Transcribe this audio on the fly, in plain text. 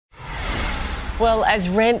Well, as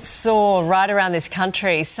rents soar right around this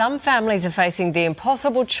country, some families are facing the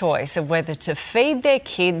impossible choice of whether to feed their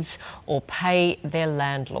kids or pay their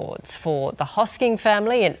landlords. For the Hosking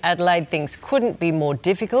family in Adelaide, things couldn't be more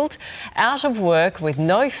difficult. Out of work with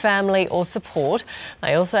no family or support,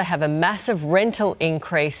 they also have a massive rental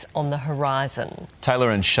increase on the horizon. Taylor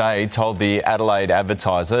and Shay told the Adelaide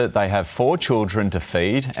Advertiser they have 4 children to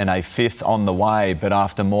feed and a 5th on the way, but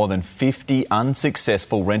after more than 50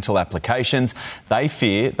 unsuccessful rental applications, they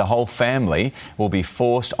fear the whole family will be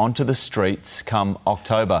forced onto the streets come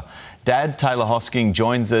October. Dad, Taylor Hosking,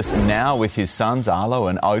 joins us now with his sons, Arlo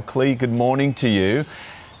and Oakley. Good morning to you.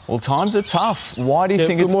 Well, times are tough. Why do you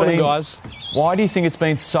think good morning, guys. Why do you think it's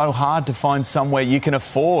been so hard to find somewhere you can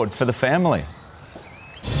afford for the family?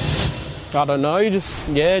 I don't know, I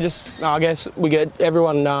guess we get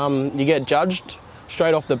everyone, you get judged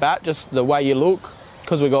straight off the bat, just the way you look,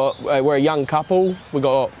 because we're a young couple, we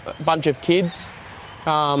got a bunch of kids,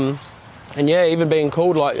 and yeah, even being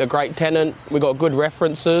called like a great tenant, we got good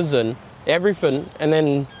references and everything, and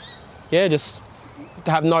then, yeah, just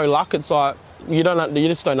to have no luck, it's like, you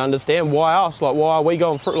just don't understand why us, like why are we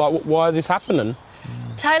going through, like why is this happening?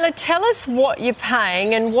 Taylor, tell us what you're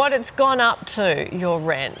paying and what it's gone up to, your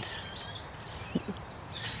rent.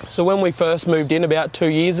 So when we first moved in about 2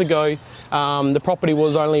 years ago, the property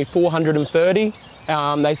was only $430.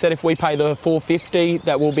 They said if we pay the $450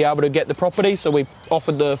 that we'll be able to get the property, so we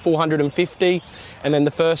offered the $450, and then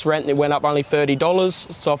the first rent it went up only $30.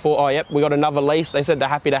 So I thought, oh yep, we got another lease. They said they're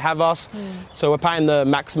happy to have us, so we're paying the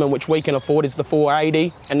maximum which we can afford is the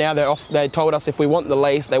 $480, and now they told us if we want the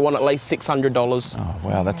lease, they want at least $600. Oh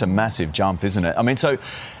wow, that's a massive jump, isn't it? I mean, so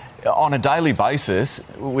on a daily basis,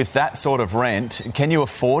 with that sort of rent, can you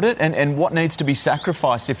afford it? And what needs to be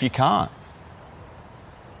sacrificed if you can't?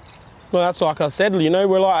 Well, that's like I said,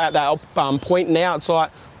 we're like at that point now. It's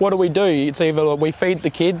like, what do? It's either we feed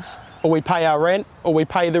the kids, or we pay our rent, or we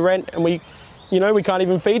pay the rent, and we can't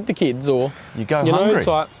even feed the kids, or you go hungry. It's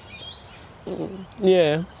like,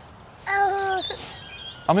 yeah. I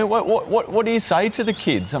mean, what do you say to the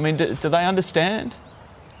kids? I mean, do they understand?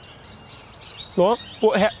 What?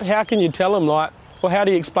 How can you tell them, like, well, how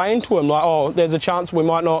do you explain to them, like, oh, there's a chance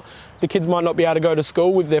the kids might not be able to go to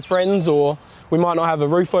school with their friends, or we might not have a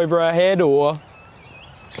roof over our head, or,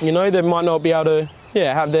 they might not be able to,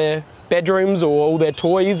 have their bedrooms or all their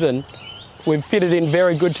toys, and we've fitted in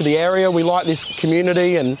very good to the area. We like this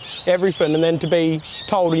community and everything, and then to be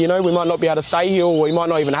told, we might not be able to stay here, or we might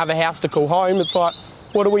not even have a house to call home. It's like,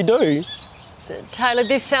 what do? Taylor,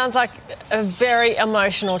 this sounds like a very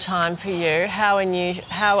emotional time for you. How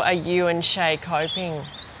are you and Shay coping?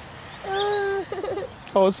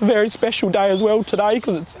 Oh, it's a very special day as well today,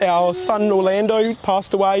 because it's our son Orlando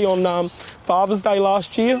passed away on Father's Day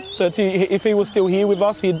last year. So if he was still here with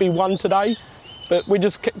us, he'd be 1 today. But we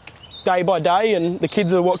just day by day, and the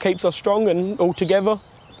kids are what keeps us strong and all together.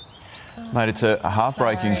 Mate, it's a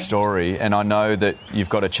heartbreaking story, and I know that you've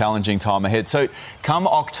got a challenging time ahead. So come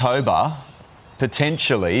October,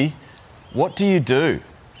 potentially, what do you do?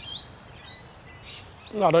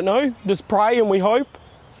 I don't know, just pray and we hope.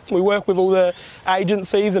 We work with all the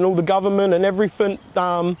agencies and all the government and everything.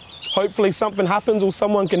 Hopefully something happens or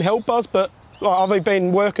someone can help us, but I've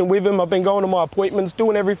been working with them, I've been going to my appointments,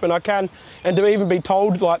 doing everything I can, and to even be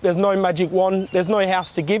told, like, there's no magic wand, there's no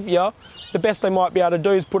house to give you, the best they might be able to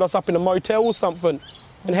do is put us up in a motel or something.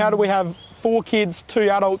 And how do we have 4 kids, 2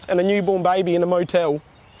 adults and a newborn baby in a motel?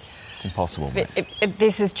 It's impossible.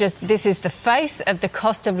 This is the face of the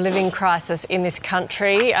cost of living crisis in this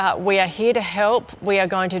country. We are here to help. We are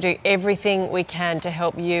going to do everything we can to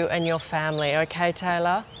help you and your family. Okay,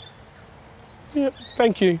 Taylor? Yep,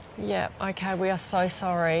 thank you. Yeah, okay, we are so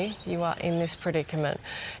sorry you are in this predicament.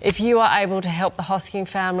 If you are able to help the Hosking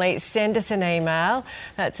family, send us an email.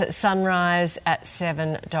 That's at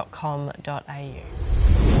sunrise@7.com.au.